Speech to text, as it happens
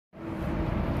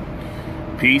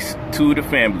Peace to the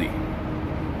family.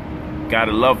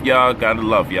 Gotta love y'all, gotta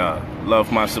love y'all.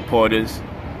 Love my supporters.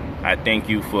 I thank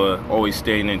you for always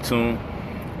staying in tune.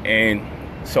 And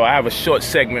so I have a short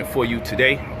segment for you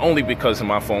today, only because of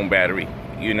my phone battery.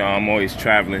 You know, I'm always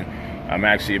traveling. I'm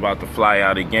actually about to fly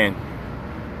out again.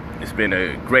 It's been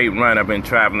a great run. I've been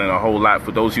traveling a whole lot.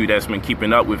 For those of you that's been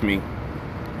keeping up with me,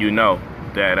 you know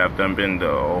that I've been to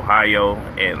Ohio,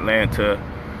 Atlanta,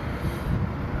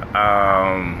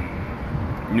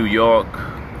 New York,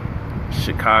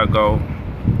 Chicago,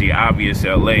 the obvious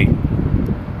LA,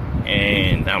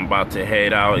 and I'm about to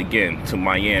head out again to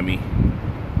Miami.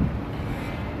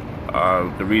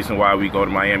 The reason why we go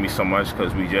to Miami so much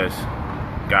because we just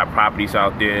got properties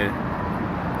out there,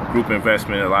 group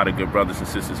investment, a lot of good brothers and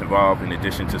sisters involved, in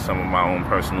addition to some of my own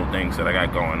personal things that I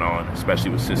got going on,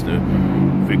 especially with Sister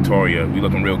Victoria. We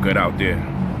looking real good out there.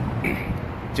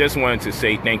 Just wanted to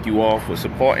say thank you all for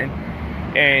supporting.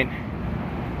 And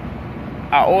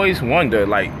I always wonder,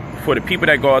 like, for the people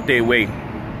that go out their way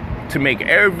to make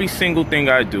every single thing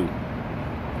I do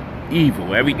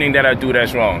evil, everything that I do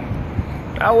that's wrong,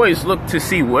 I always look to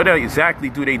see what exactly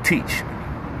do they teach.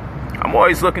 I'm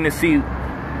always looking to see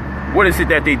what is it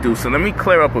that they do. So let me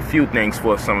clear up a few things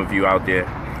for some of you out there.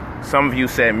 Some of you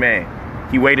said, man,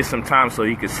 he waited some time so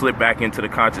he could slip back into the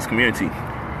conscious community.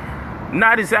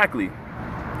 Not exactly.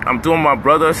 I'm doing my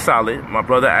brother a solid. My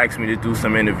brother asked me to do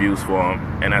some interviews for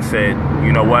him, and I said,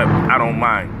 you know what, I don't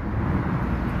mind.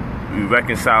 We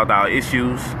reconciled our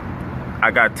issues. I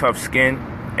got tough skin,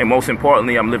 and most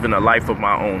importantly, I'm living a life of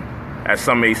my own. As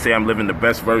some may say, I'm living the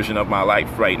best version of my life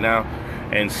right now.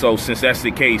 And so since that's the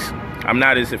case, I'm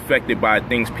not as affected by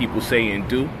things people say and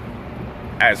do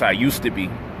as I used to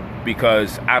be,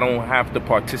 because I don't have to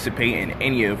participate in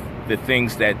any of the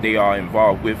things that they are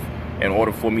involved with in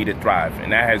order for me to thrive.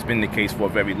 And that has been the case for a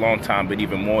very long time, but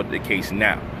even more the case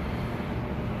now.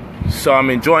 So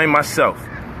I'm enjoying myself.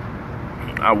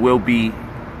 I will be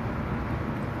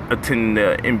attending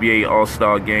the NBA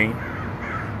All-Star game.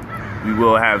 We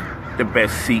will have the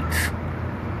best seats.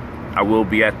 I will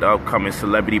be at the upcoming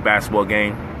celebrity basketball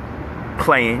game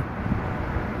playing.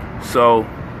 So,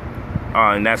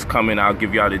 and that's coming. I'll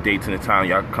give y'all the dates and the time.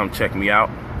 Y'all come check me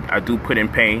out. I do put in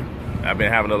pain. I've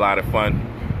been having a lot of fun.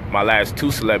 My last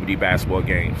 2 celebrity basketball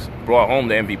games. Brought home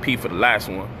the MVP for the last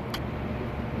one.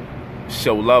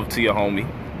 Show love to your homie.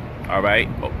 All right.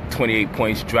 28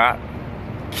 points drop.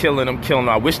 Killing them.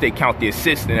 I wish they count the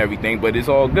assists and everything, but it's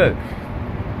all good.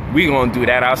 We're going to do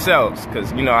that ourselves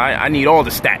because, you know, I need all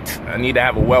the stats. I need to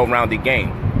have a well-rounded game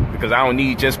because I don't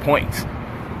need just points.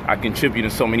 I contribute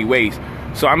in so many ways.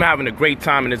 So I'm having a great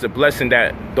time, and it's a blessing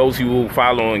that those who will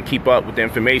follow and keep up with the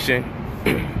information,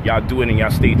 y'all do it and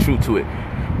y'all stay true to it.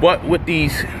 But with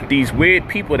these weird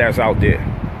people that's out there,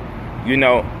 you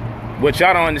know, what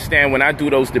y'all don't understand, when I do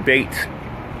those debates,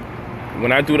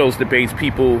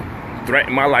 people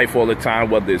threaten my life all the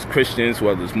time, whether it's Christians,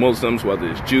 whether it's Muslims, whether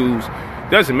it's Jews,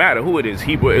 doesn't matter who it is,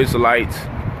 Hebrew Israelites,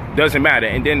 doesn't matter.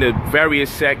 And then the various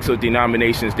sects or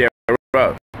denominations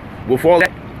thereof. With all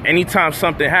that, anytime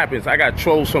something happens, I got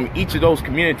trolls from each of those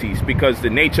communities because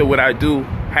the nature of what I do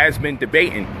has been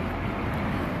debating.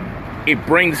 It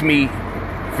brings me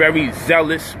very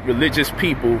zealous religious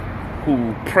people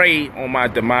who pray on my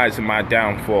demise and my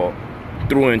downfall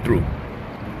through and through.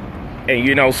 And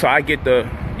you know, so I get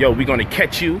we're gonna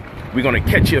catch you, we're gonna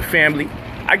catch your family.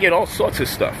 I get all sorts of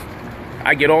stuff.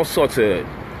 I get all sorts of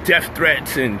death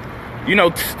threats, and you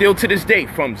know, still to this day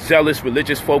from zealous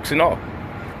religious folks and all.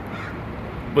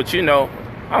 But you know,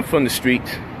 I'm from the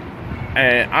streets,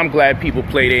 and I'm glad people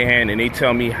play their hand and they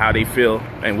tell me how they feel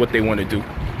and what they want to do.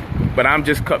 But I'm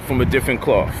just cut from a different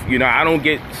cloth. You know, I don't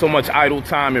get so much idle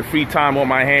time and free time on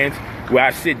my hands where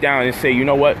I sit down and say, you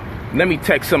know what, let me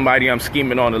text somebody I'm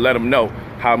scheming on to let them know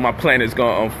how my plan is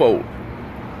going to unfold.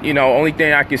 You know, only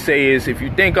thing I can say is if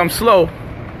you think I'm slow,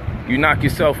 you knock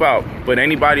yourself out. But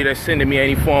anybody that's sending me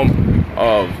any form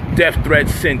of death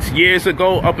threats since years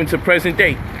ago up until present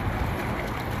day,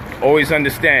 always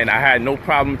understand I had no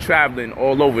problem traveling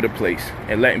all over the place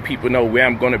and letting people know where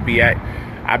I'm going to be at.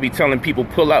 I be telling people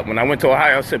pull up. When I went to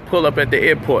Ohio, I said pull up at the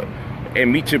airport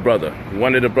and meet your brother.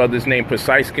 One of the brothers named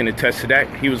Precise can attest to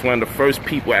that. He was one of the first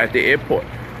people at the airport.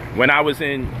 When I was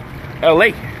in LA,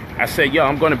 I said, yo,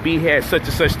 I'm going to be here at such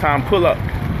and such time, pull up.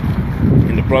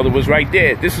 And the brother was right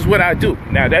there. This is what I do.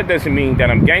 Now, that doesn't mean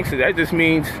that I'm gangster. That just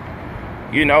means,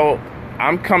 you know,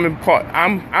 I'm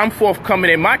forthcoming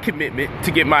in my commitment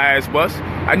to get my ass bust.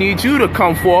 I need you to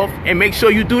come forth and make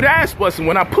sure you do the ass busting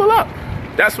when I pull up.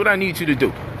 That's what I need you to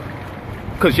do.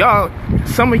 Because y'all,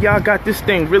 some of y'all got this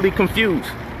thing really confused.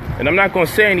 And I'm not going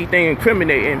to say anything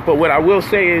incriminating, but what I will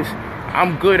say is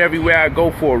I'm good everywhere I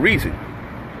go for a reason.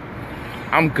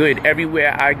 I'm good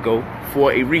everywhere I go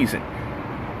for a reason.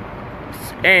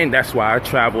 And that's why I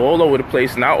travel all over the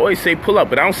place. And I always say pull up,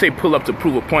 but I don't say pull up to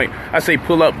prove a point. I say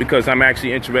pull up because I'm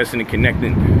actually interested in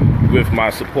connecting with my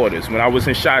supporters. When I was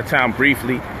in Chi-Town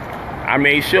briefly, I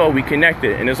made sure we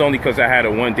connected. And it's only because I had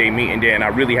a one-day meeting there and I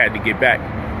really had to get back.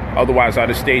 Otherwise, I'd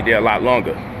have stayed there a lot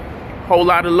longer. Whole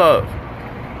lot of love.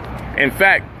 In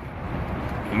fact,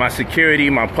 my security,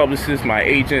 my publicists, my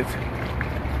agents,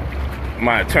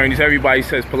 my attorneys, everybody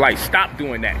says, Polight, stop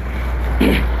doing that.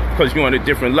 Because you're on a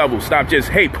different level. Stop just,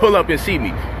 hey, pull up and see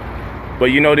me. But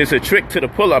you know, there's a trick to the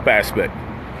pull-up aspect.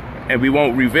 And we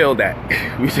won't reveal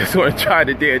that. We just want to try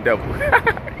the daredevil.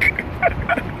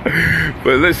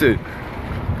 But listen,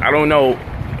 I don't know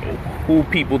who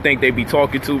people think they be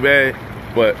talking to, man.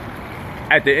 But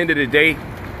at the end of the day,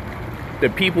 the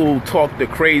people who talk the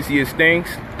craziest things,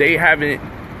 they haven't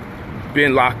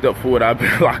been locked up for what I've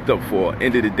been locked up for.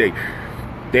 End of the day,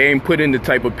 they ain't put in the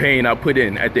type of pain I put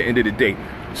in at the end of the day.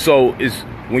 So it's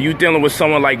when you're dealing with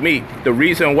someone like me, the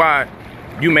reason why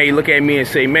you may look at me and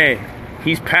say, man,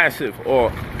 he's passive,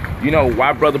 or you know,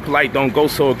 why Brother Polight don't go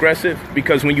so aggressive,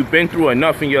 because when you've been through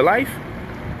enough in your life,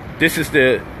 this is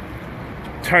the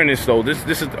turning stone.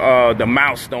 This is the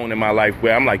milestone in my life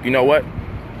where I'm like, you know what,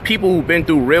 people who've been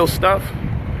through real stuff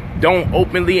don't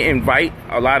openly invite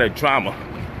a lot of drama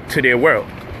to their world.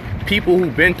 People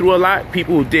who've been through a lot,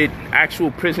 people who did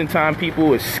actual prison time, people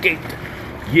who escaped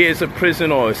years of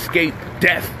prison or escaped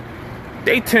death,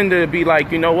 they tend to be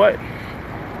like, you know what,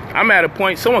 I'm at a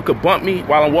point, someone could bump me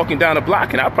while I'm walking down the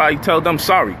block and I'll probably tell them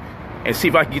sorry and see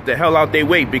if I can get the hell out their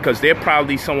way, because they're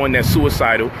probably someone that's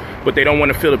suicidal, but they don't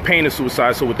want to feel the pain of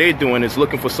suicide. So what they're doing is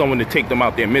looking for someone to take them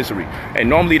out their misery. And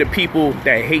normally the people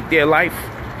that hate their life,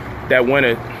 that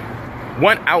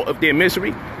want out of their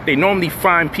misery, they normally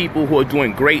find people who are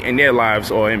doing great in their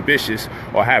lives or ambitious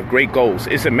or have great goals.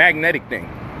 It's a magnetic thing.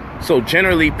 So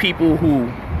generally people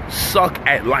who suck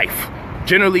at life,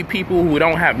 generally people who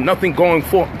don't have nothing going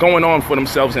on for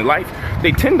themselves in life,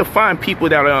 they tend to find people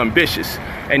that are ambitious.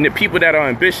 And the people that are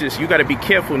ambitious, you got to be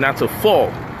careful not to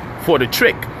fall for the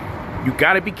trick. You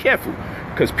got to be careful,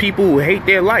 because people who hate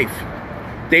their life,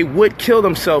 they would kill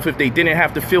themselves if they didn't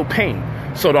have to feel pain.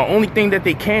 So the only thing that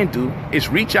they can do is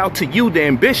reach out to you, the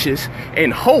ambitious,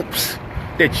 in hopes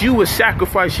that you would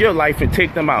sacrifice your life and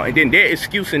take them out. And then their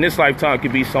excuse in this lifetime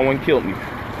could be someone killed me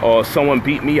or someone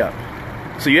beat me up.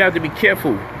 So you have to be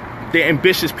careful. The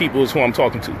ambitious people is who I'm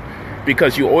talking to,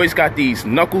 because you always got these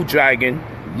knuckle dragging,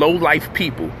 low life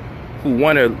people who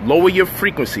want to lower your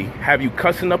frequency, have you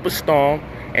cussing up a storm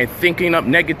and thinking up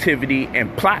negativity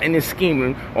and plotting and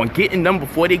scheming on getting them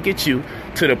before they get you,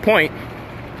 to the point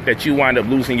that you wind up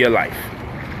losing your life.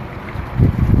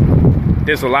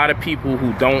 There's a lot of people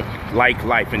who don't like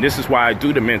life, and this is why I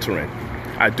do the mentoring.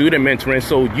 I do the mentoring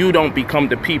so you don't become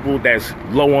the people that's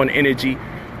low on energy,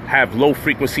 have low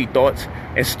frequency thoughts,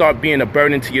 and start being a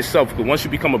burden to yourself. Because once you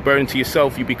become a burden to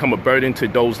yourself, you become a burden to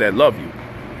those that love you.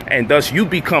 And thus you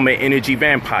become an energy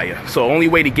vampire. So the only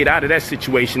way to get out of that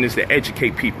situation is to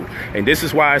educate people. And this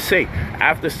is why I say,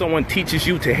 after someone teaches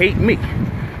you to hate me,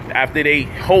 after they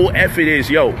whole effort is,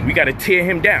 yo, we got to tear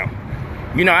him down.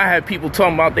 You know, I had people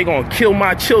talking about they gonna kill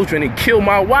my children and kill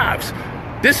my wives.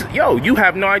 You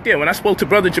have no idea. When I spoke to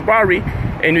Brother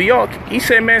Jabari in New York, he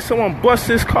said, man, someone bust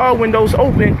his car windows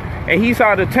open and he's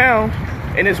out of town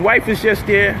and his wife is just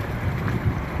there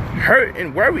hurt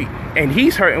and worried. And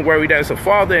he's hurt and worried as a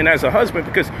father and as a husband,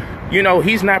 because, you know,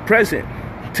 he's not present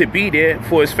to be there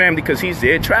for his family because he's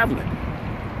there traveling.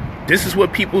 This is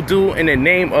what people do in the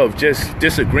name of just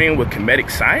disagreeing with comedic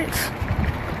science.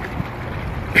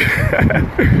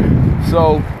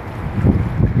 So,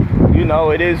 you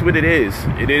know, it is what it is.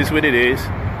 It is what it is.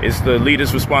 It's the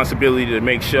leader's responsibility to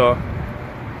make sure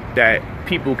that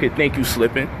people can think you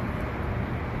slipping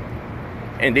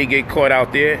and they get caught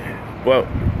out there. But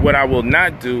what I will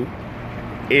not do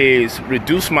is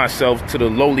reduce myself to the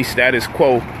lowly status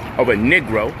quo of a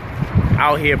Negro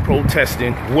out here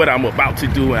protesting what I'm about to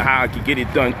do and how I can get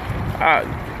it done.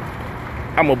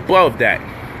 I'm above that.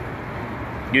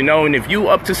 You know, and if you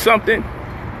up to something,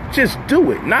 just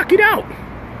do it. Knock it out.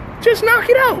 Just knock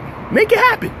it out. Make it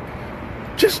happen.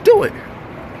 Just do it.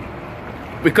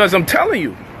 Because I'm telling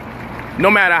you,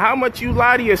 no matter how much you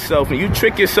lie to yourself and you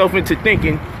trick yourself into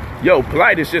thinking, yo,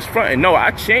 Polight is just fronting. No,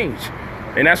 I changed.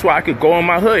 And that's why I could go in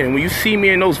my hood. And when you see me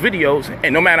in those videos,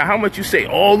 and no matter how much you say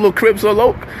all the Crips are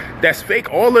low, that's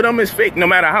fake. All of them is fake. No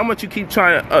matter how much you keep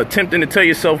trying to attempting to tell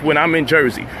yourself when I'm in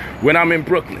Jersey, when I'm in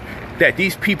Brooklyn, that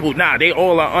these people, nah, they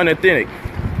all are unauthentic.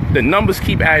 The numbers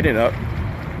keep adding up.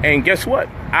 And guess what?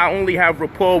 I only have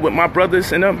rapport with my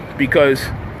brothers and them because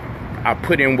I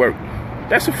put in work.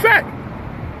 That's a fact.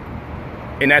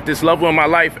 And at this level in my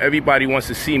life, everybody wants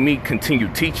to see me continue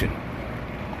teaching.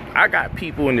 I got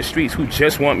people in the streets who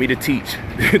just want me to teach.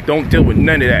 Don't deal with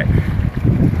none of that.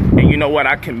 And you know what?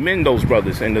 I commend those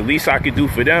brothers. And the least I could do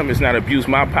for them is not abuse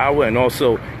my power and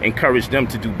also encourage them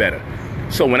to do better.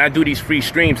 So when I do these free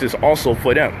streams, it's also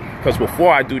for them. Because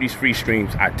before I do these free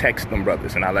streams, I text them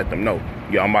brothers and I let them know,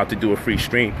 yo, I'm about to do a free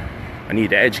stream. I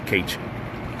need to educate you.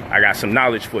 I got some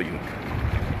knowledge for you.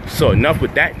 So enough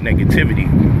with that negativity.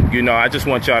 You know, I just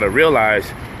want y'all to realize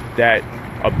that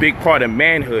a big part of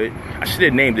manhood, I should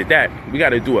have named it that. We got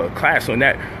to do a class on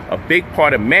that. A big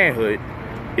part of manhood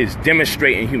is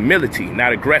demonstrating humility,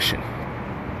 not aggression.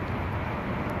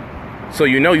 So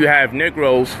you know you have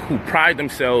Negroes who pride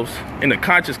themselves in the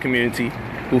conscious community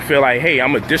who feel like, hey,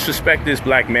 I'm going to disrespect this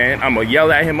black man. I'm going to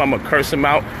yell at him. I'm going to curse him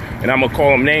out. And I'm going to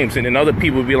call him names. And then other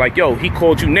people will be like, yo, he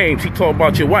called you names. He talked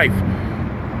about your wife.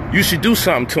 You should do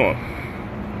something to him.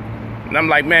 And I'm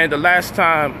like, man, the last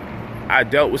time I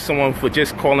dealt with someone for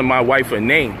just calling my wife a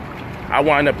name, I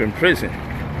wound up in prison.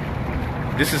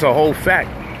 This is a whole fact.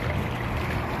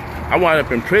 I wound up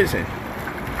in prison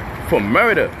for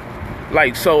murder.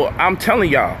 Like, so I'm telling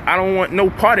y'all, I don't want no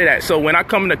part of that. So when I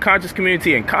come in the conscious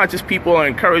community and conscious people are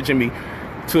encouraging me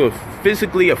to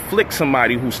physically afflict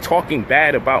somebody who's talking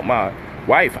bad about my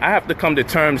wife, I have to come to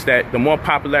terms that the more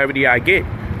popularity I get,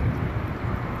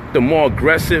 the more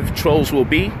aggressive trolls will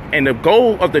be. And the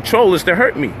goal of the troll is to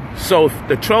hurt me. So if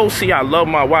the trolls see I love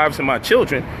my wives and my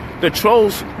children, the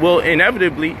trolls will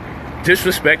inevitably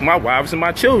disrespect my wives and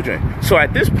my children. So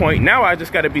at this point, now I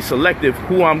just got to be selective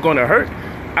who I'm going to hurt.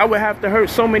 I would have to hurt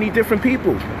so many different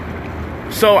people.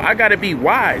 So I got to be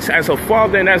wise as a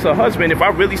father and as a husband. If I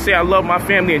really say I love my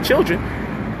family and children,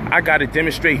 I got to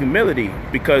demonstrate humility,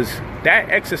 because that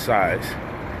exercise,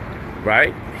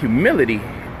 right? Humility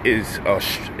is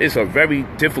a very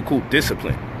difficult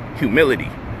discipline. Humility.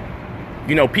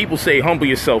 You know, people say humble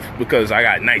yourself because I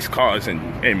got nice cars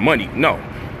and money. No.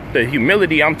 The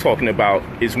humility I'm talking about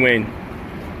is when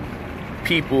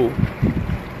people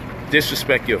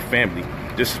disrespect your family,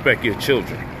 disrespect your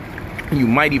children. You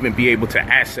might even be able to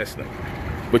access them,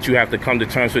 but you have to come to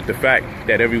terms with the fact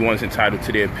that everyone's entitled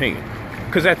to their opinion.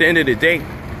 Because at the end of the day,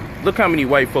 look how many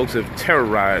white folks have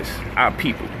terrorized our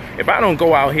people. If I don't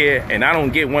go out here and I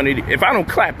don't get if I don't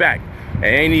clap back at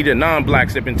any of the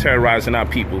non-blacks that have been terrorizing our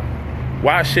people,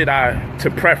 why should I,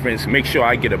 to preference, make sure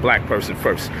I get a black person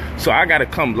first? So I got to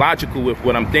come logical with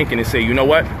what I'm thinking and say, you know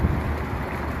what?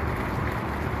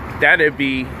 That'd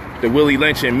be the Willie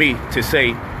Lynch in me to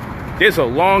say, there's a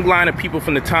long line of people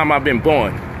from the time I've been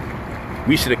born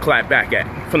we should have clapped back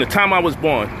at. From the time I was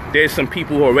born, there's some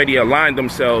people who already aligned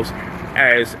themselves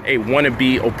as a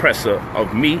wannabe oppressor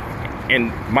of me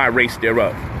and my race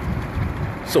thereof.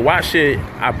 So why should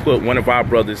I put one of our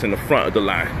brothers in the front of the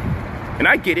line? And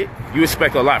I get it. You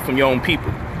expect a lot from your own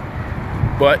people.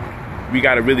 But we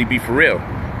got to really be for real.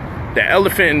 The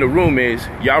elephant in the room is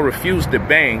y'all refuse to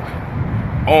bang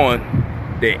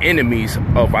on the enemies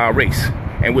of our race.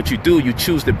 And what you do, you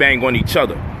choose to bang on each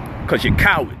other because you're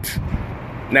cowards.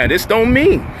 Now, this don't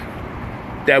mean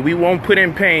that we won't put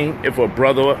in pain if a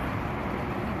brother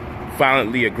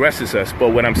violently aggresses us. But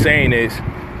what I'm saying is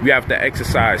we have to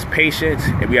exercise patience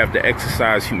and we have to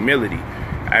exercise humility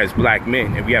as black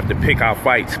men. And we have to pick our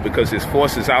fights, because there's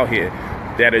forces out here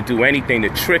that'll do anything to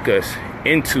trick us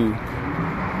into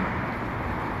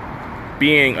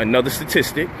being another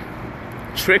statistic,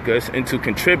 trick us into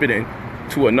contributing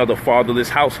to another fatherless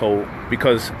household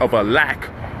because of a lack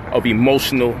of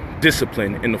emotional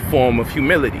discipline in the form of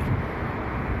humility.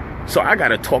 So I got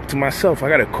to talk to myself. I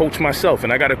got to coach myself,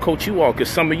 and I got to coach you all, because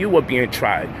some of you are being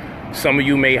tried. Some of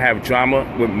you may have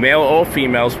drama with male or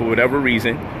females for whatever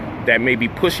reason that may be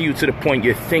pushing you to the point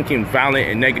you're thinking violent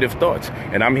and negative thoughts.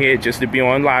 And I'm here just to be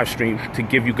on live stream to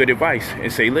give you good advice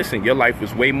and say, listen, your life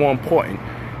is way more important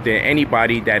than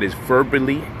anybody that is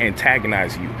verbally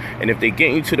antagonizing you. And if they're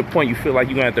getting you to the point you feel like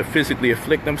you're going to have to physically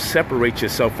afflict them, separate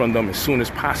yourself from them as soon as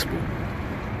possible.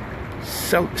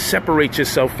 Separate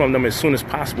yourself from them as soon as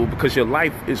possible, because your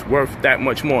life is worth that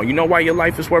much more. You know why your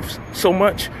life is worth so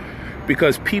much?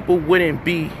 Because people wouldn't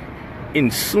be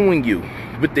ensuing you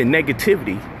with the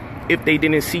negativity if they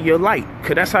didn't see your light.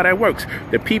 Because that's how that works.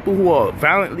 The people who are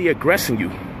violently aggressing you,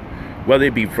 whether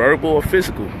it be verbal or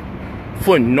physical,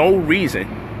 for no reason,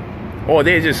 or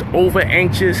they're just over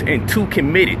anxious and too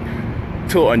committed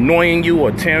to annoying you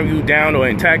or tearing you down or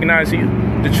antagonizing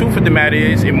you, the truth of the matter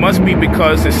is it must be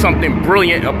because there's something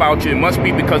brilliant about you. It must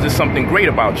be because there's something great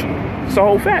about you. It's the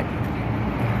whole fact.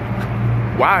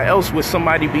 Why else would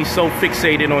somebody be so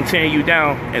fixated on tearing you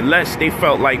down unless they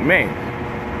felt like, man,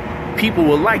 people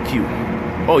will like you,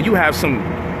 or you have some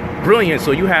brilliance,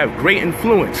 or you have great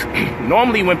influence.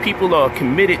 Normally when people are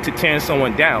committed to tearing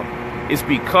someone down, it's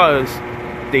because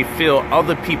they feel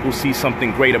other people see something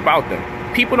great about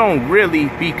them. People don't really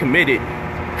be committed.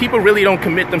 People really don't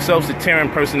commit themselves to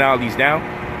tearing personalities down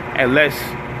unless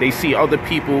they see other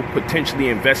people potentially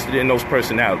invested in those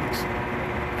personalities,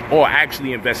 or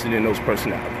actually invested in those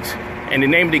personalities. And the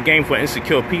name of the game for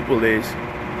insecure people is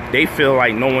they feel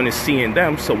like no one is seeing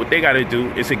them. So what they got to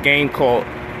do is a game called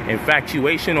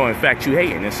infatuation or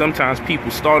infatuating. And sometimes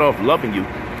people start off loving you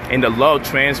and the love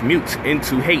transmutes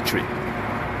into hatred.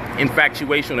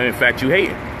 Infatuation or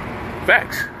infatuating.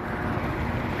 Facts.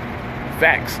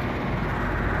 Facts.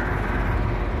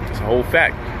 It's a whole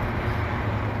fact.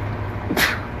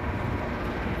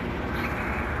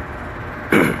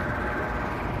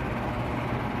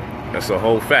 That's a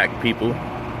whole fact, people.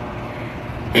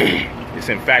 It's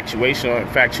infatuation or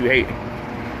infatuating.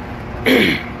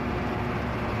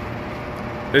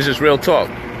 This is real talk.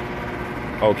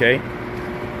 Okay?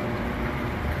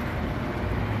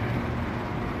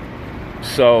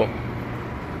 So,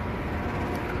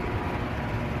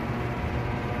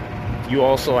 you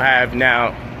also have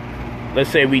now, let's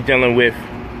say we dealing with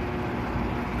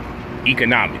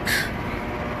economics,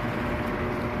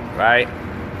 right?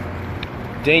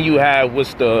 Then you have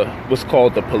what's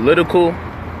called the political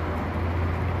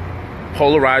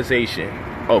polarization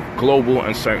of global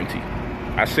uncertainty.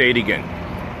 I say it again.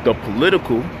 The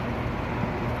political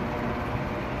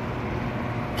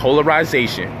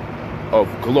polarization of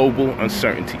global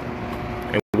uncertainty.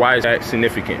 And why is that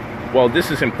significant? Well, this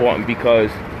is important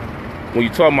because when you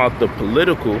talk about the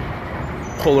political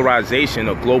polarization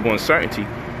of global uncertainty,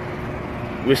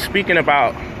 we're speaking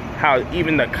about how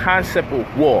even the concept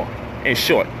of war, in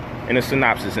short, in a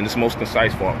synopsis, in its most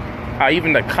concise form, how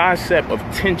even the concept of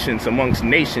tensions amongst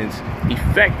nations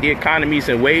affect the economies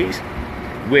in ways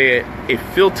where it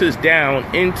filters down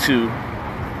into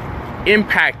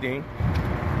impacting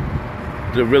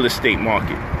the real estate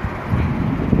market.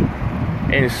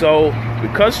 And so,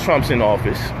 because Trump's in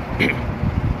office,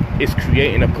 it's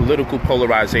creating a political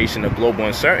polarization of global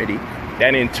uncertainty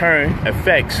that in turn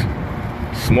affects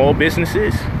small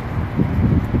businesses,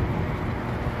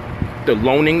 the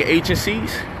loaning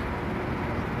agencies,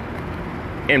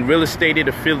 and real estate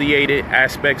affiliated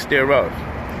aspects thereof.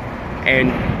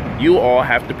 And you all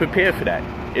have to prepare for that.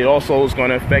 It also is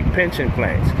going to affect pension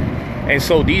plans. And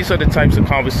so these are the types of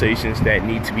conversations that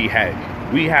need to be had.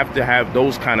 We have to have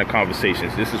those kind of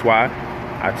conversations. This is why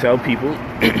I tell people,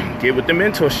 get with the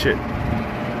mentorship.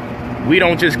 We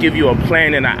don't just give you a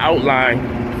plan and an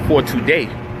outline for today.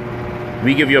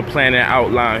 We give you a plan and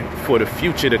outline for the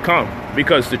future to come.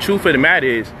 Because the truth of the matter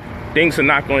is, things are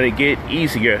not going to get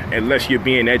easier unless you're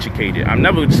being educated. I'm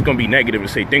never just going to be negative and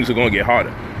say things are going to get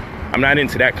harder. I'm not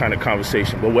into that kind of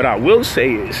conversation. But what I will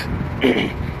say is,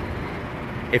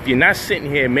 if you're not sitting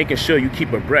here making sure you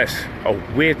keep abreast of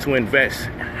where to invest,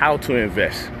 how to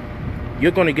invest,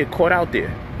 you're going to get caught out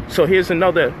there. So here's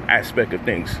another aspect of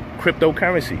things.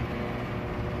 Cryptocurrency.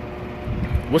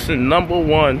 What's the number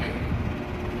one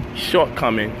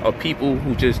shortcoming of people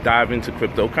who just dive into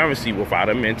cryptocurrency without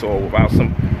a mentor, without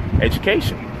some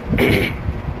education?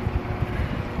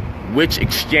 Which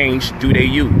exchange do they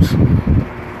use?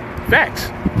 Facts.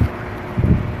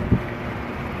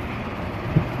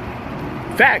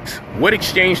 Facts. What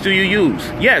exchange do you use?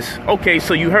 Yes. Okay,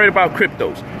 so you heard about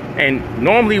cryptos. And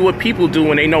normally what people do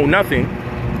when they know nothing,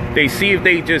 they see if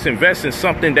they just invest in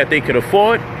something that they could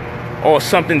afford or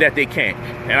something that they can't.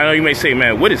 And I know you may say,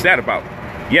 man, what is that about?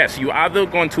 Yes, you're either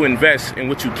going to invest in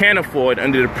what you can afford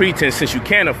under the pretense, since you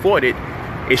can't afford it,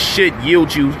 it should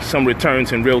yield you some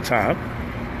returns in real time.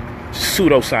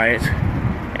 Pseudoscience.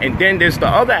 And then there's the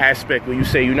other aspect where you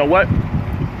say, you know what?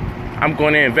 I'm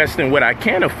going to invest in what I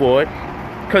can afford,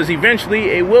 because eventually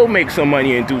it will make some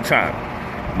money in due time.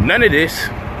 None of this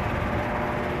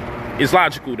is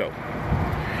logical, though.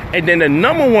 And then the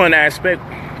number one aspect,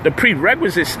 the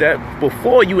prerequisite step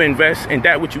before you invest in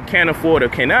that which you can afford or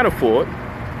cannot afford,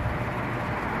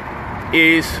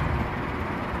 is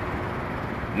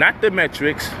not the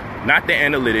metrics, not the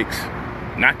analytics,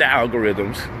 not the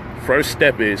algorithms. First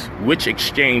step is, which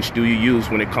exchange do you use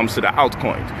when it comes to the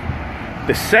altcoins?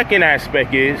 The second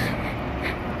aspect is,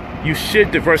 you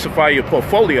should diversify your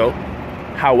portfolio.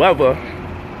 However,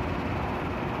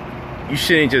 you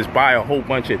shouldn't just buy a whole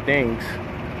bunch of things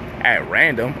at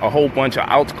random, a whole bunch of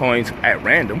altcoins at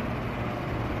random.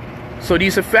 So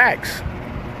these are facts.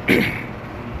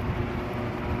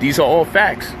 These are all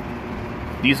facts.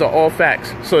 These are all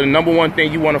facts. So the number one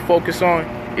thing you want to focus on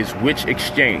is which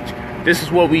exchange. This is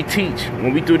what we teach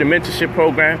when we do the mentorship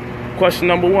program. Question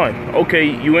number one, okay,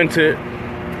 you into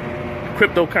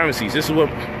cryptocurrencies. This is what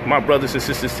my brothers and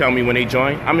sisters tell me when they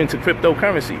join. I'm into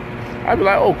cryptocurrency. I'd be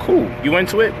like, oh, cool. You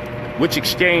into it? Which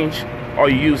exchange are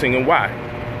you using and why?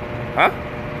 Huh?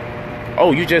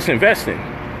 Oh, you just investing.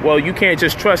 Well, you can't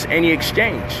just trust any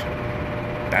exchange.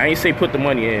 I ain't say put the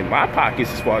money in my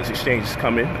pockets as far as exchanges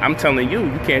come in. I'm telling you,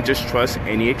 you can't just trust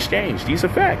any exchange. These are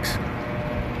facts.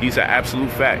 These are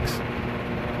absolute facts.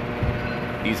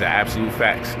 These are absolute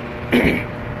facts.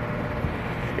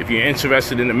 If you're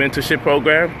interested in the mentorship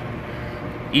program,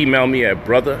 email me at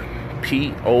brother,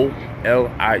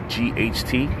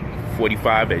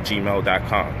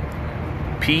 POLIGHT45@gmail.com.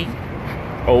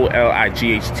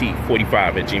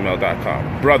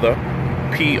 POLIGHT45@gmail.com. Brother,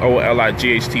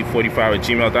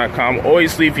 POLIGHT45@gmail.com.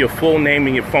 Always leave your full name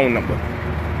and your phone number.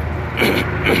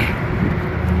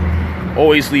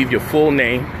 Always leave your full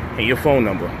name and your phone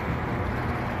number.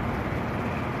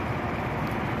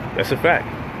 That's a fact.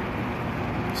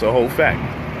 It's a whole fact.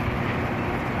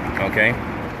 Okay?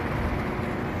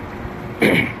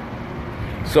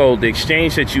 So the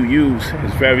exchange that you use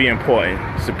is very important.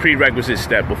 It's a prerequisite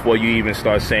step before you even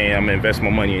start saying, I'm going to invest my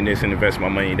money in this and invest my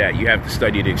money in that. You have to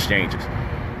study the exchanges.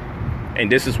 And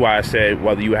this is why I said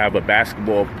whether you have a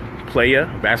basketball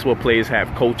players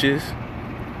have coaches,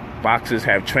 boxers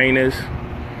have trainers,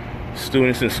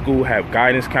 students in school have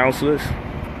guidance counselors.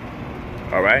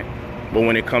 All right? But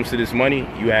when it comes to this money,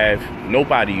 you have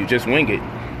nobody. You just wing it.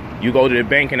 You go to the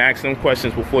bank and ask them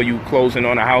questions before you close in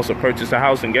on a house or purchase a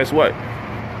house. And guess what?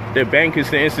 The bank is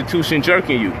the institution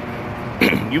jerking you.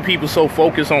 You people so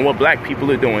focused on what black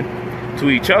people are doing to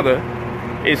each other.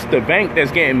 It's the bank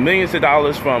that's getting millions of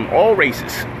dollars from all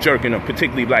races jerking them,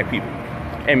 particularly black people.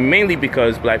 And mainly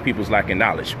because black people's lacking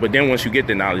knowledge. But then once you get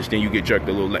the knowledge, then you get jerked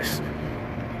a little less.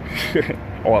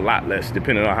 Or a lot less,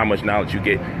 depending on how much knowledge you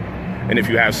get. And if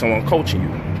you have someone coaching you.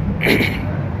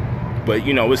 But,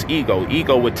 you know, it's ego.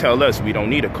 Ego would tell us we don't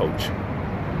need a coach.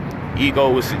 Ego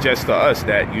would suggest to us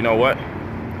that, you know what?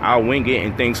 I'll wing it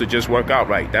and things will just work out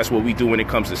right. That's what we do when it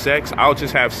comes to sex. I'll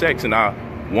just have sex and I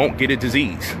won't get a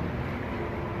disease.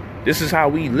 This is how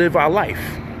we live our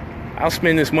life. I'll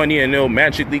spend this money and it'll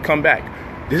magically come back.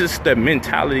 This is the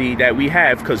mentality that we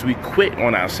have because we quit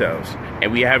on ourselves.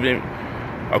 And we haven't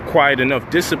acquired enough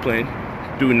discipline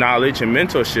through knowledge and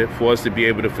mentorship for us to be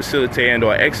able to facilitate and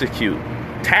or execute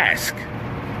tasks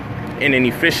in an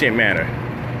efficient manner.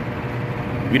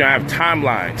 We don't have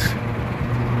timelines.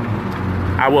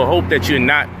 I will hope that you're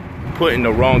not putting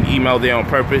the wrong email there on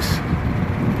purpose.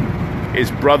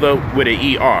 It's brother with an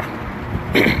ER.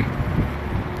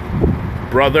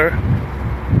 Brother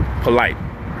Polight.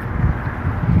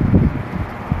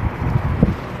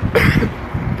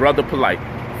 Brother Polight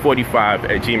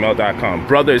 45@gmail.com.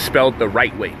 Brother is spelled the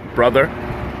right way. Brother,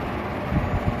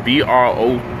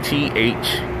 BROTHER.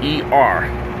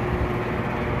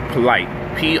 Polight,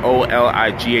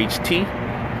 POLIGHT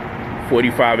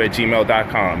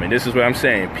 45@gmail.com. And this is what I'm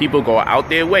saying. People go out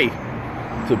their way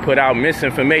to put out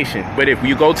misinformation. But if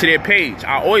you go to their page,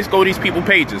 I always go to these people's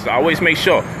pages. I always make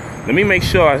sure. Let me make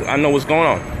sure I know what's going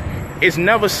on. It's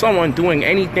never someone doing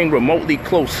anything remotely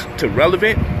close to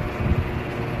relevant,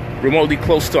 remotely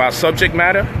close to our subject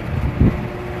matter,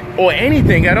 or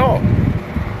anything at all.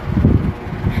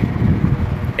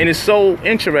 And it's so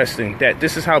interesting that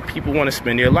this is how people want to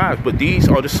spend their lives. But these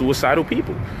are the suicidal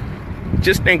people.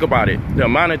 Just think about it. The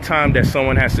amount of time that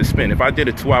someone has to spend. If I did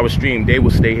a 2-hour stream, they will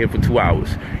stay here for 2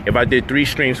 hours. If I did 3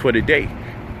 streams for the day,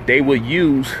 they will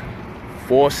use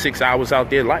 4-6 hours out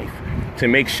their life to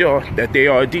make sure that they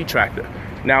are a detractor.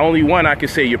 Now, only one, I could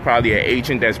say you're probably an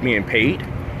agent that's being paid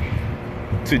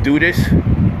to do this.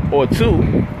 Or 2,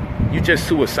 you're just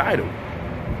suicidal.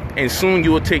 And soon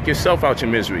you will take yourself out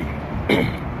your misery.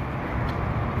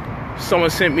 Someone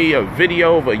sent me a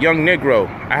video of a young Negro.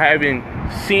 I haven't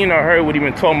seen or heard what he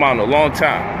been talking about in a long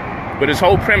time. But his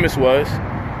whole premise was,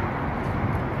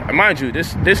 mind you,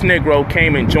 this Negro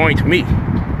came and joined me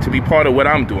to be part of what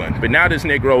I'm doing. But now this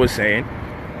Negro is saying,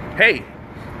 hey,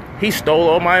 he stole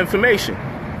all my information.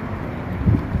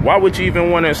 Why would you even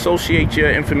want to associate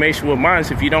your information with mine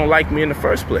if you don't like me in the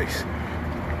first place?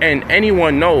 And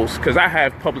anyone knows, because I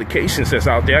have publications that's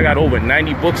out there. I got over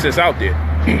 90 books that's out there.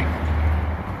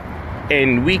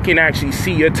 And we can actually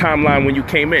see your timeline when you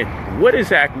came in. What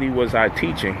exactly was I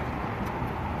teaching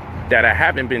that I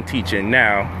haven't been teaching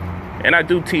now? And I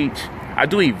do teach, I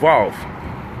do evolve.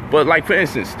 But like, for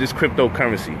instance, this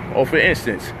cryptocurrency. Or for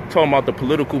instance, talking about the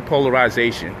political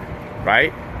polarization,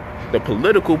 right? The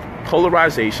political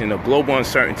polarization of global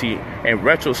uncertainty and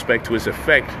retrospect to its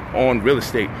effect on real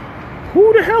estate.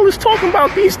 Who the hell is talking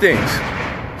about these things?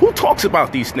 Who talks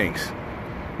about these things?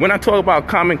 When I talk about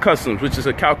common customs, which is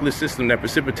a calculus system that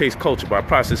precipitates culture by a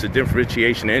process of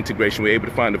differentiation and integration, we're able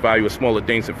to find the value of smaller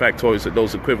things and factorials of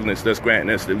those equivalents, thus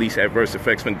granting us the least adverse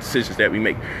effects from the decisions that we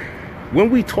make. When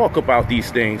we talk about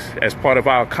these things as part of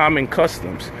our common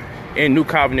customs in New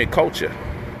Covenant culture,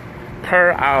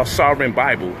 per our Sovereign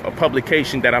Bible, a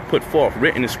publication that I put forth,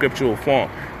 written in scriptural form,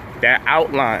 that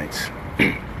outlines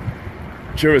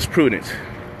jurisprudence.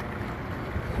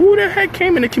 Who the heck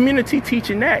came in the community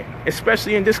teaching that,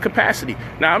 especially in this capacity?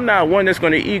 Now, I'm not one that's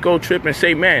going to ego trip and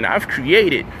say, man, I've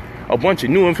created a bunch of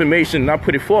new information and I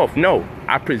put it forth. No,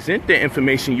 I present the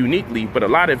information uniquely, but a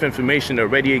lot of information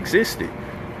already existed.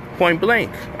 Point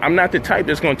blank. I'm not the type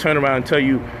that's going to turn around and tell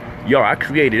you, yo, I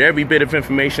created every bit of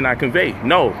information I convey.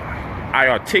 No, I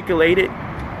articulate it,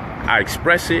 I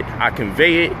express it, I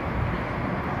convey it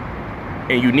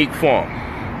in unique form.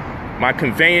 My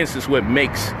conveyance is what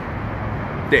makes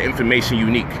the information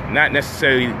unique, not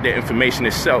necessarily the information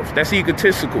itself. That's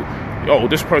egotistical. Oh,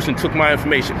 this person took my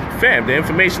information. Fam, the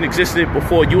information existed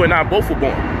before you and I both were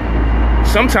born.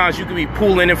 Sometimes you can be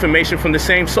pulling information from the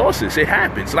same sources. It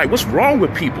happens. Like, what's wrong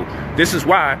with people? This is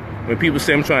why when people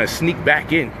say I'm trying to sneak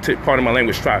back into, part of my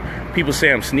language, tribe, people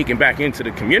say I'm sneaking back into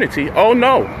the community. Oh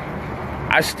no,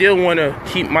 I still want to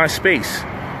keep my space.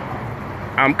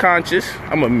 I'm conscious.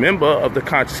 I'm a member of the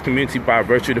conscious community by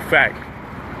virtue of the fact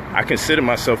I consider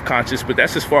myself conscious, but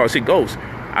that's as far as it goes.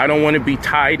 I don't want to be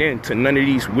tied into none of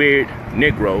these weird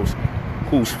Negroes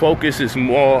whose focus is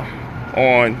more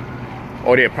on,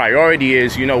 or their priority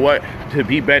is, you know what, to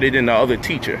be better than the other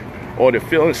teacher, or to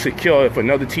feel insecure if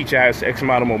another teacher has X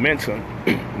amount of momentum.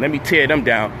 Let me tear them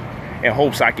down in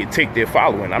hopes I can take their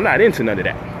following. I'm not into none of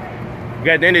that.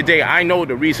 At the end of the day, I know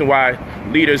the reason why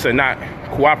leaders are not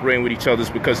cooperating with each other is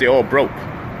because they're all broke.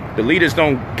 The leaders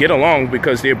don't get along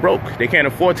because they're broke. They can't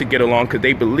afford to get along because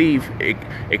they believe it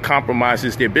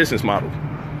compromises their business model.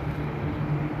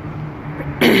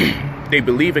 They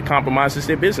believe it compromises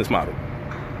their business model.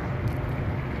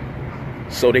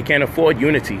 So they can't afford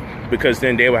unity because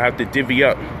then they will have to divvy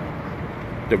up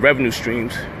the revenue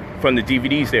streams from the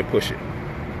DVDs they're pushing.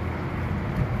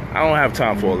 I don't have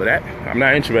time for all of that. I'm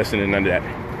not interested in none of that.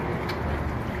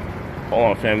 Hold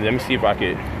on, family. Let me see if I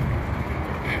could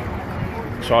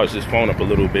charge this phone up a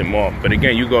little bit more. But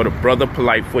again, you go to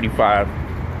brotherpolight45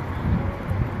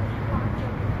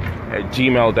 at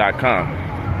gmail.com.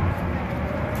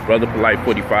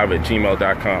 brotherpolight45 at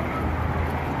gmail.com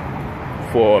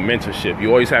for mentorship. You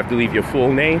always have to leave your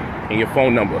full name and your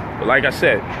phone number. But like I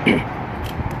said,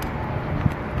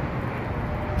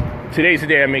 today's the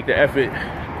day I make the effort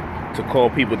to call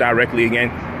people directly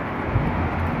again.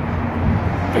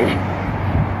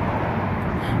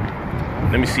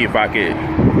 Let me see if I could.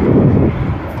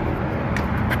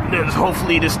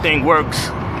 Hopefully this thing works.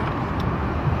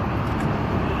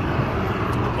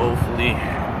 Hopefully.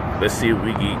 Let's see if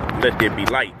we can let there be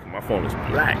light. My phone is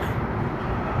black.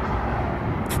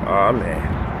 Oh man.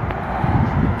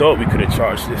 Thought we could have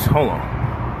charged this. Hold on.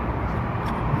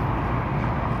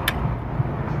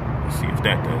 Let's see if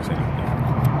that does anything.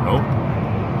 Nope.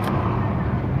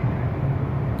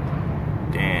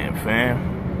 Damn, fam.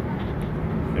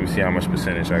 Let me see how much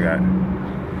percentage I got.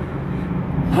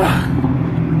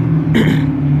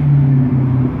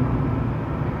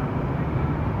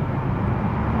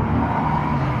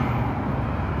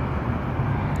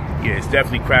 Yeah, it's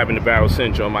definitely crab in the barrel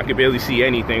syndrome. I could barely see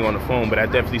anything on the phone, but I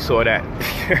definitely saw that.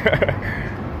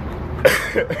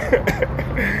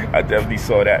 I definitely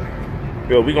saw that.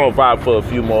 Yo, we're gonna vibe for a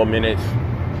few more minutes.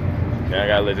 Then I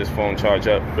gotta let this phone charge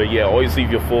up. But yeah, always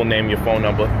leave your full name, your phone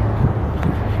number.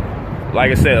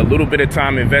 Like I said, a little bit of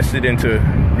time invested into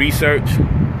research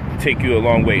take you a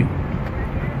long way.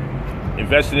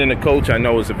 Investing in a coach, I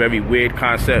know, is a very weird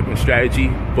concept and strategy,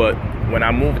 but when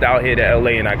I moved out here to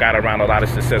LA and I got around a lot of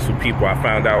successful people, I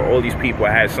found out all these people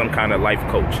had some kind of life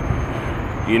coach.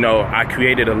 You know, I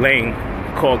created a lane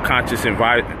called Conscious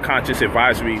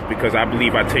Advisory because I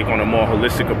believe I take on a more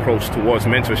holistic approach towards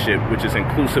mentorship, which is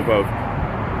inclusive of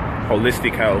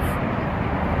holistic health,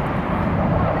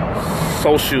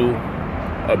 social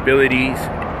abilities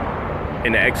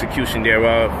and the execution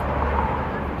thereof,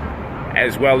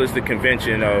 as well as the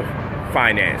convention of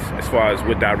finance as far as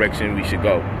what direction we should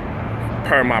go,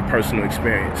 per my personal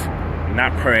experience,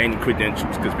 not per any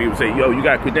credentials, because people say, yo, you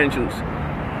got credentials.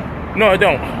 No, I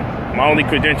don't. My only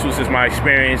credentials is my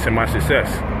experience and my success,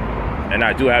 and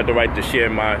I do have the right to share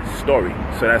my story.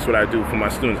 So that's what I do for my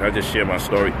students. I just share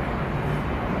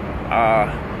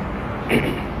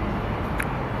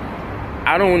I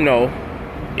I don't know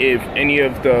if any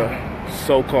of the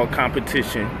so-called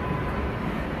competition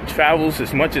travels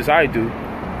as much as I do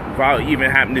without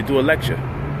even having to do a lecture.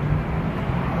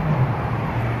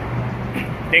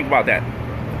 Think about that.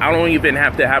 I don't even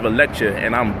have to have a lecture,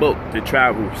 and I'm booked to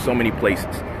travel so many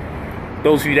places.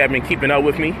 Those of you that have been keeping up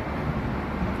with me,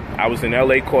 I was in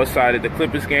LA courtside at the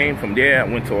Clippers game. From there, I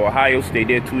went to Ohio, stayed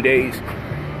there 2 days.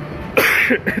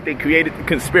 They created the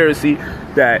conspiracy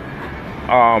that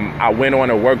I went on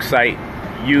a work site,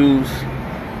 used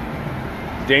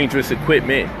dangerous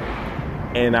equipment,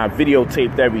 and I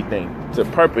videotaped everything to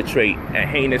perpetrate a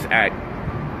heinous act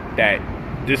that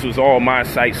this was all my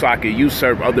site so I could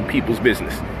usurp other people's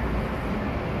business.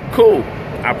 Cool.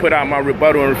 I put out my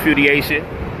rebuttal and refutation.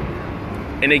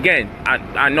 And again,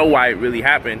 I know why it really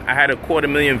happened. I had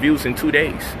 250,000 views in 2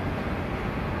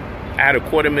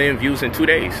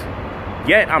 days.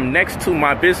 Yet I'm next to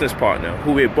my business partner,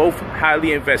 who we're both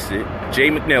highly invested,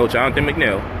 Jonathan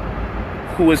McNeil,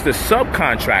 who is the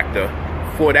subcontractor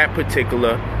for that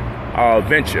particular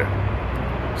venture.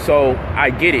 So I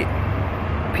get it.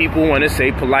 People want to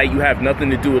say, Polight, you have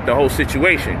nothing to do with the whole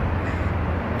situation.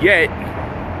 Yet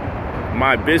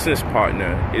my business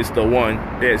partner is the one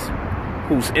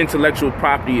whose intellectual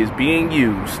property is being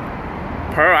used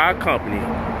per our company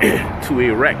to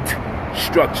erect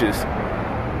structures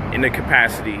in the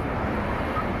capacity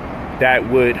that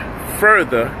would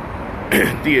further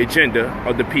the agenda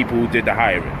of the people who did the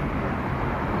hiring.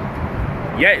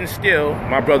 Yet and still,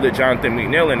 my brother Jonathan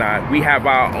McNeil and I, we have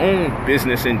our own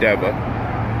business endeavor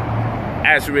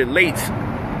as it relates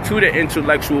to the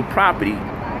intellectual property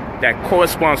that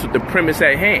corresponds with the premise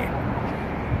at hand,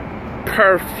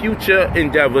 per future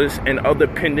endeavors and other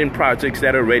pending projects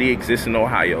that already exist in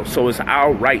Ohio. So it's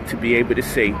our right to be able to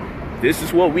say, this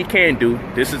is what we can do,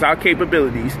 this is our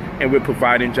capabilities, and we're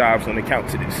providing jobs on account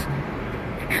to this.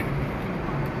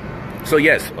 So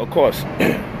yes, of course,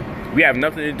 we have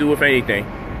nothing to do with anything.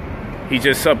 He's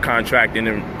just subcontracting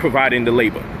and providing the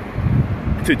labor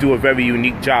to do a very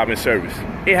unique job and service.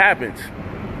 It happens.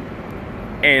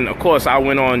 And of course, I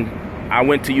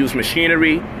went to use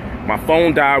machinery. My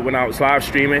phone died when I was live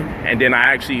streaming, and then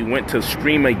I actually went to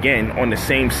stream again on the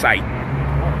same site.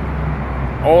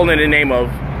 All in the name of,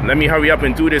 let me hurry up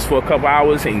and do this for a couple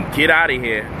hours and get out of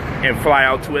here and fly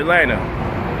out to Atlanta,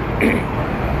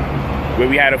 where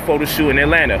we had a photo shoot in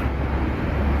Atlanta.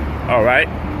 All right,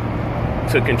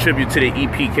 to contribute to the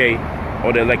EPK,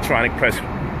 or the electronic press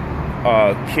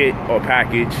kit or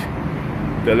package,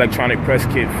 the electronic press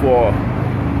kit for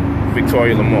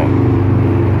Victoria Lamar.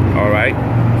 All right,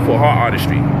 for her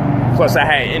artistry. Plus I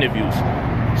had interviews.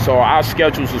 So our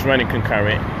schedules was running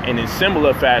concurrent, and in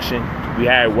similar fashion, we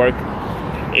had work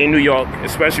in New York,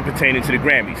 especially pertaining to the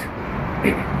Grammys.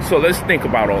 So let's think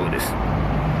about all of this.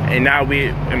 And now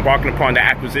we're embarking upon the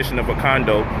acquisition of a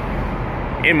condo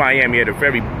in Miami at a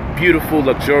very beautiful,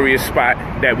 luxurious spot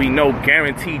that we know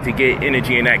guaranteed to get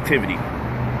energy and activity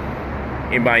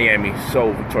in Miami.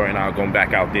 So Victoria and I are going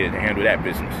back out there to handle that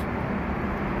business.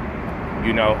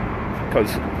 You know, because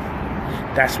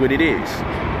that's what it is.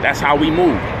 That's how we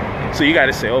move. So you got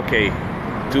to say, okay,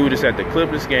 do this at the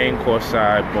Clippers game,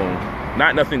 courtside, boom.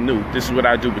 Not nothing new. This is what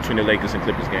I do between the Lakers and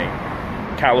Clippers game.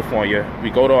 California, we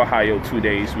go to Ohio 2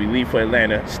 days. We leave for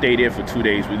Atlanta, stay there for 2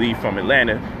 days. We leave from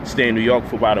Atlanta, stay in New York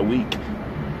for about a week.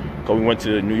 Because we went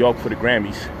to New York for the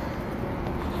Grammys,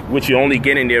 which you only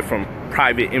get in there from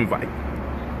private invite.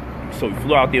 So we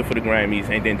flew out there for the Grammys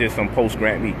and then did some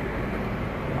post-Grammy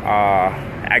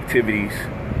activities.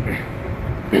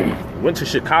 Went to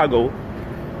Chicago,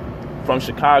 from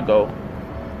Chicago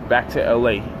back to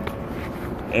LA,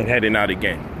 and heading out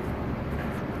again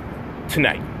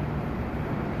tonight.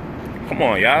 Come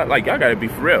on, y'all. Like, y'all gotta be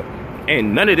for real.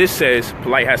 And none of this says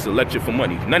Polight has to lecture for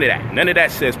money. None of that. None of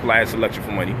that says Polight has to lecture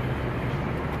for money.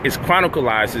 It's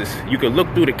chronicalizes. You can look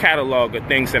through the catalog of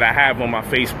things that I have on my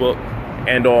Facebook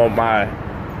and on my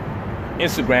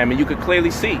Instagram, and you can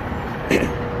clearly see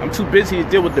I'm too busy to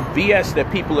deal with the BS that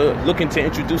people are looking to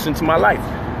introduce into my life.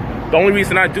 The only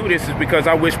reason I do this is because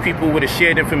I wish people would have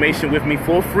shared information with me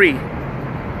for free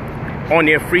on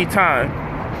their free time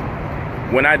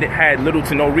when I had little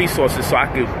to no resources, so I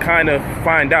could kind of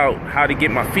find out how to get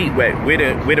my feet wet, where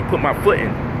to put my foot in.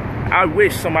 I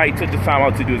wish somebody took the time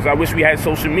out to do this. I wish we had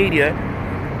social media.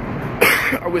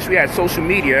 I wish we had social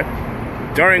media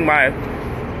during my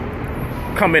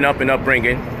coming up and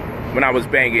upbringing when I was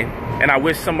banging. And I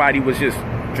wish somebody was just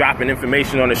dropping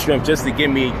information on the shrimp just to give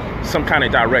me some kind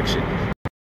of direction.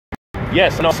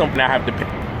 Yes, I know something I have to pay.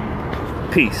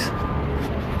 Peace.